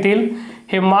 बाहेर येतील,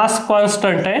 हे मास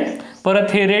कॉन्स्टंट आहे,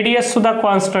 परत हे रेडियस सुद्धा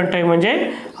कॉन्स्टंट आहे, म्हणजे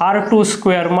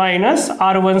r2² -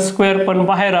 r1² पण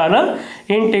बाहेर आलं.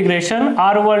 इंटिग्रेशन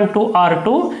r1 to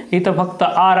r2, इथं फक्त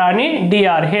r आणि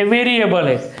dr हे व्हेरिएबल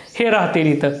आहेत, हे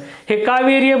राहतील इथं. हे का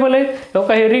व्हेरिएबल आहे,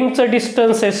 हे रिंगचं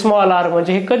डिस्टन्स आहे स्मॉल r,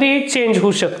 म्हणजे हे कधीही चेंज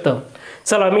होऊ शकतं.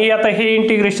 चला मी आता हे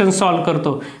इंटिग्रेशन सॉल्व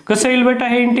करतो. कसं येईल बेटा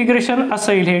हे इंटिग्रेशन,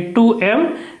 असं येईल, हे 2m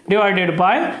divided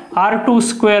by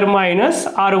r2²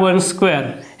 - r1²,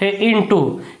 हे इंटू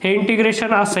हे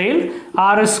इंटिग्रेशन असं येईल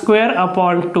r²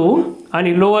 / 2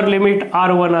 आणि लोअर लिमिट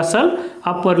r1 असेल,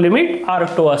 अप्पर लिमिट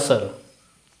r2 असेल.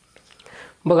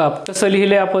 बघा कसं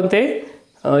लिहिले आपण ते.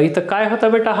 इथं काय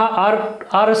होतं बेटा, हा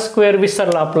r²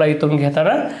 विसरला आपला इथून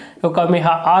घेताना. का मी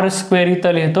हा r²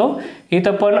 इथं लिहितो,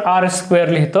 इथं पण r²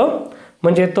 लिहितो,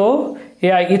 म्हणजे तो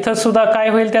या इथं सुद्धा काय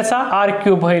होईल त्याचा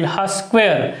r³ होईल, हा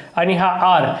स्क्वेअर आणि हा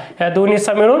r ह्या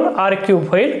दोन्हीचा मिळून r³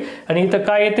 होईल. आणि इथं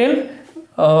काय येतील,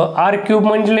 r³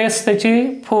 म्हणजे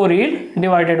त्याची 4 येईल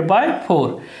डिवायडेड बाय 4,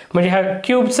 म्हणजे ह्या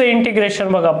क्यूबचं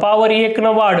इंटिग्रेशन बघा पॉवर 1 न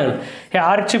वाढल, ह्या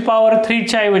r ची पॉवर 3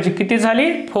 च्या ऐवजी किती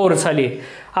झाली, 4 झाली.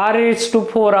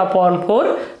 r⁴/4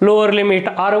 lower limit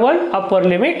r1 upper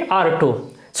limit r2.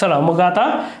 चला मग आता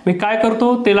मी काय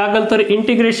करतो ते लागल तर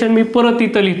इंटिग्रेशन मी परत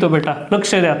इथं लिहितो बेटा,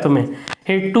 लक्ष द्या तुम्ही.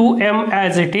 हे 2m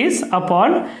as it is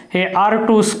upon हे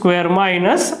r2²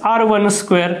 -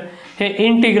 r1², हे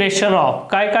इंटिग्रेशन ऑफ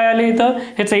काय काय आले इथं,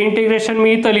 ह्याचं इंटिग्रेशन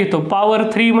मी इथं लिहितो. पॉवर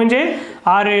 3 म्हणजे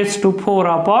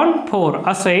r⁴/4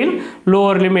 असं येईल,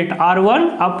 lower limit r1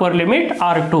 upper limit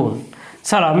r2.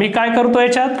 चला मी काय करतो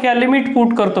याच्यात, या लिमिट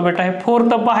पुट करतो बेटा. हे 4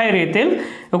 तर बाहेर येतील,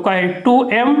 काय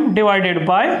 2m डिवायडेड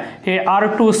बाय हे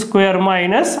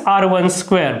r2² -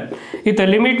 r1². इथं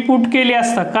लिमिट पुट केली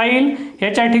असता काय येईल,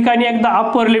 याच्या ठिकाणी एकदा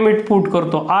अप्पर लिमिट पुट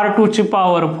करतो, r2 ची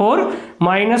पॉवर 4 -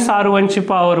 r1 ची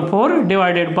पॉवर 4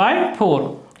 डिवायडेड बाय 4.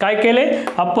 काय केले,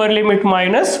 upper limit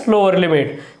minus lower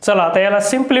limit. चला आता याला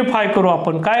सिम्प्लिफाय करू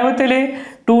आपण. काय होतील, हे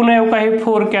 2 ने हे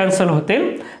 4 कॅन्सल होतील.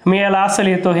 मी याला असं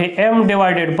लिहितो, हे m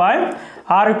divided by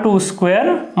r2²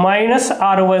 -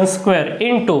 r1²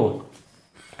 into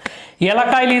याला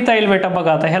काय लिहिता येईल बेटा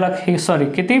बघा. आता ह्याला सॉरी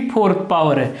किती 4th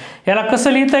पॉवर आहे, याला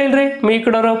कसं लिहिता येईल रे, मी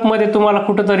इकडं रफ मध्ये तुम्हाला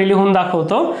कुठंतरी लिहून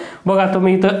दाखवतो बघा.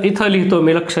 तुम्ही इथं लिहितो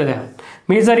मी, लक्ष द्या.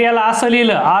 मी जर याला असं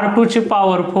लिहिलं r2 ची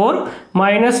पॉवर 4 -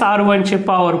 r1 ची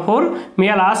पॉवर 4, मी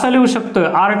याला असं लिहू शकतो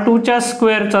r2 च्या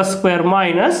स्क्वेअरचा स्क्वेअर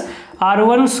मायनस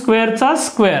r1² चा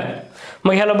स्क्वेअर.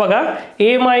 मग ह्याला बघा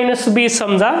a - b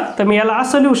समजा, तर मी याला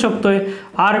असं लिहू शकतोय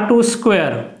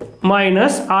r2² -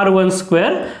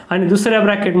 r1² आणि दुसऱ्या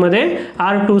ब्रॅकेटमध्ये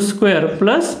r2²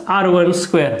 +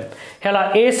 r1². ह्याला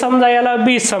a समजा, याला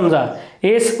b समजा,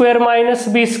 a²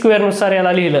 - b² नुसार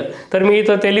याला लिहिलं तर मी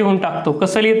इथं ते लिहून टाकतो.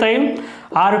 कसं लिहिता येईल,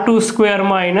 r2²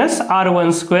 -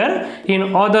 r1²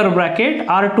 in other bracket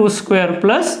r2²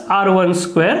 +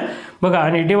 r1². बघा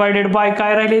आणि डिवायडेड बाय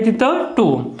काय राहिले तिथं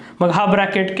 2. मग हा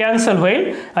ब्रॅकेट कॅन्सल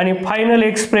होईल आणि फायनल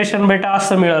एक्सप्रेशन बेटा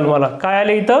असं मिळेल मला. काय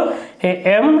आले इथं,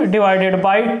 हे m डिवायडेड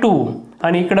बाय 2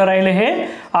 आणि इकडं राहिले हे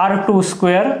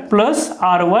r2² +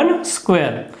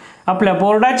 r1². आपल्या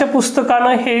बोर्डाच्या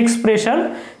पुस्तकानं हे एक्सप्रेशन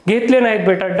घेतले नाहीत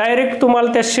बेटा, डायरेक्ट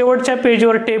तुम्हाला त्या शेवटच्या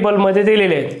पेजवर टेबलमध्ये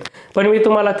दिलेले आहेत. पण मी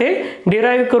तुम्हाला ते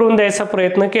डिराईव्ह करून द्यायचा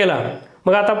प्रयत्न केला.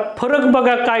 मग आता फरक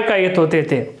बघा काय काय येत होते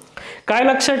ते. काय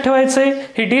लक्षात ठेवायचंय,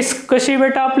 ही डिस्क कशी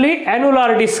बेटा आपली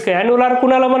ॲन्युलर डिस्क आहे. ॲन्युलर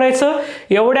कुणाला म्हणायचं,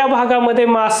 एवढ्या भागामध्ये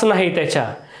मास नाही त्याच्या,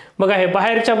 बघा हे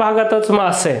बाहेरच्या भागातच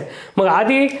मास आहे. मग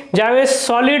आधी ज्यावेळेस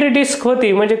सॉलिड डिस्क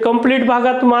होती म्हणजे कंप्लीट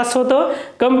भागात मास होतं,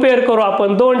 कम्पेअर करू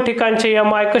आपण दोन ठिकाणचे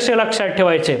एम आय कसे लक्षात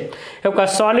ठेवायचे. का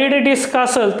सॉलिड डिस्क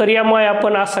असेल तर एम आय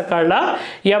आपण असा काढला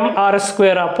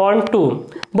mr²/2.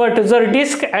 बट जर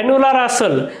डिस्क ॲन्युलर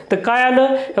असेल तर काय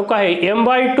आलं, का हे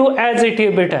m/2 ॲज इट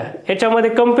इज बेटा. याच्यामध्ये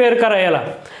कम्पेअर करा याला,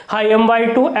 हा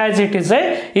m/2 ॲज इट इज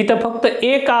आहे. इथं फक्त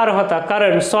एक आर होता,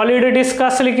 कारण सॉलिड डिस्क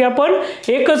असली की आपण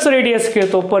एकच रेडियस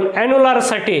घेतो, पण ॲन्युलर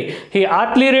साठी ही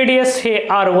आतली रेडियस हे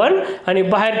r1 आणि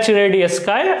बाहेरची रेडियस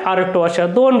काय r2, अशा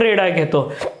दोन रेडा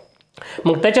घेतो.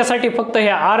 मग त्याच्यासाठी फक्त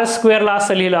ह्या r² ला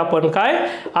असं लिहिलं आपण काय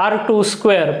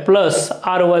r2² प्लस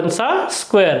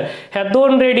r1², ह्या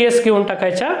दोन रेडियस घेऊन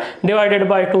टाकायच्या डिवायडेड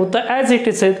बाय 2, तर ॲज इट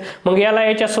इज आहेत. मग याला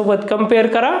याच्यासोबत कम्पेअर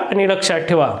करा आणि लक्षात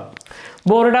ठेवा.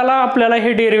 बोर्डाला आपल्याला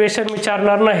हे डेरिव्हेशन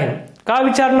विचारणार नाही. का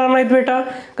विचारणार नाहीत बेटा,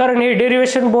 कारण हे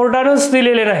डेरिव्हेशन बोर्डानंच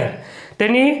दिलेले नाही.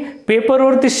 त्यांनी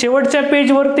पेपरवरती शेवटच्या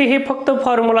पेजवरती हे फक्त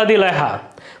फॉर्म्युला दिलाय हा.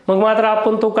 मग मात्र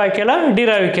आपण तो काय केला,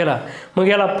 डिराईव्ह केला. मग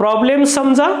याला प्रॉब्लेम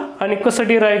समजा आणि कसं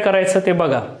डिराईव्ह करायचं ते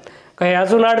बघा. काही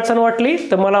अजून अडचण वाटली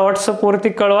तर मला व्हॉट्सअपवरती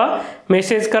कळवा,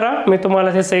 मेसेज करा, मी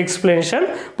तुम्हाला त्याचं एक्सप्लेनेशन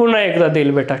पुन्हा एकदा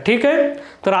देईल बेटा. ठीक आहे.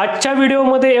 तर आजच्या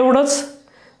व्हिडिओमध्ये एवढंच.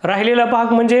 राहिलेला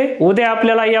भाग म्हणजे उद्या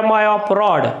आपल्याला एम आय ऑफ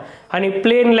रॉड आणि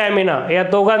प्लेन लॅमिना या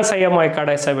दोघांचा एम आय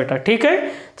काढायचा बेटा. ठीक आहे.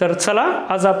 तर चला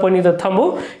आज आपण इथं थांबू.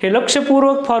 हे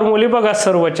लक्षपूर्वक फॉर्म्युले बघा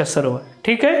सर्वच्या सर्व.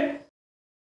 ठीक आहे.